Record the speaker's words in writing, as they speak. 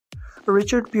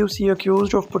Richard Pusey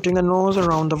accused of putting a noose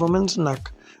around a woman's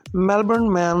neck.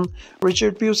 Melbourne man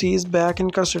Richard Pusey is back in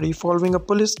custody following a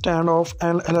police standoff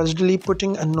and allegedly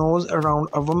putting a noose around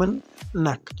a woman's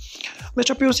neck.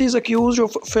 Mr. Pusey is accused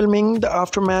of filming the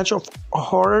aftermath of a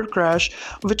horror crash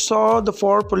which saw the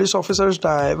four police officers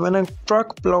die when a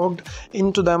truck plugged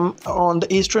into them on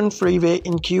the Eastern Freeway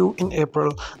in Kew in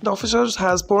April. The officers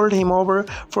has pulled him over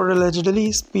for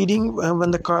allegedly speeding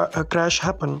when the crash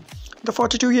happened. The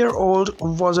 42-year-old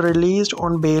was released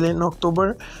on bail in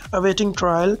October, awaiting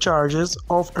trial charges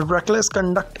of reckless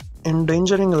conduct,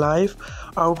 endangering life,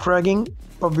 outragging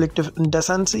public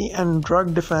decency, and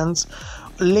drug offense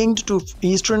linked to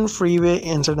Eastern Freeway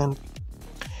incident.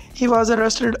 He was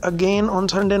arrested again on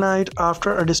Sunday night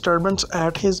after a disturbance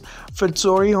at his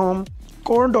Fitzroy home.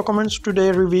 Court documents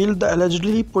today revealed the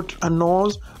allegedly put a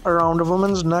noose around a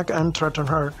woman's neck and threatened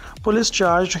her. Police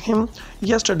charged him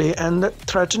yesterday and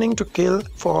threatening to kill,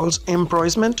 false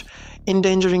imprisonment,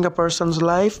 endangering a person's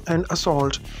life, and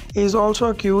assault. He is also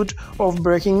accused of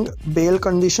breaking bail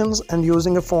conditions and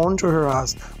using a phone to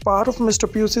harass. Part of Mr.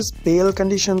 Pusey's bail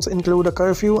conditions include a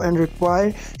curfew and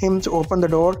require him to open the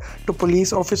door to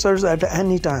police officers at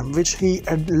any time, which he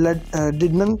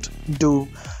didn't do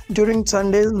during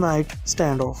Sunday's night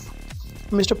standoff.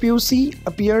 Mr. Pusey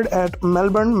appeared at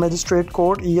Melbourne Magistrate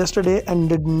Court yesterday and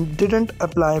didn't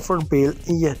apply for bail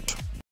yet.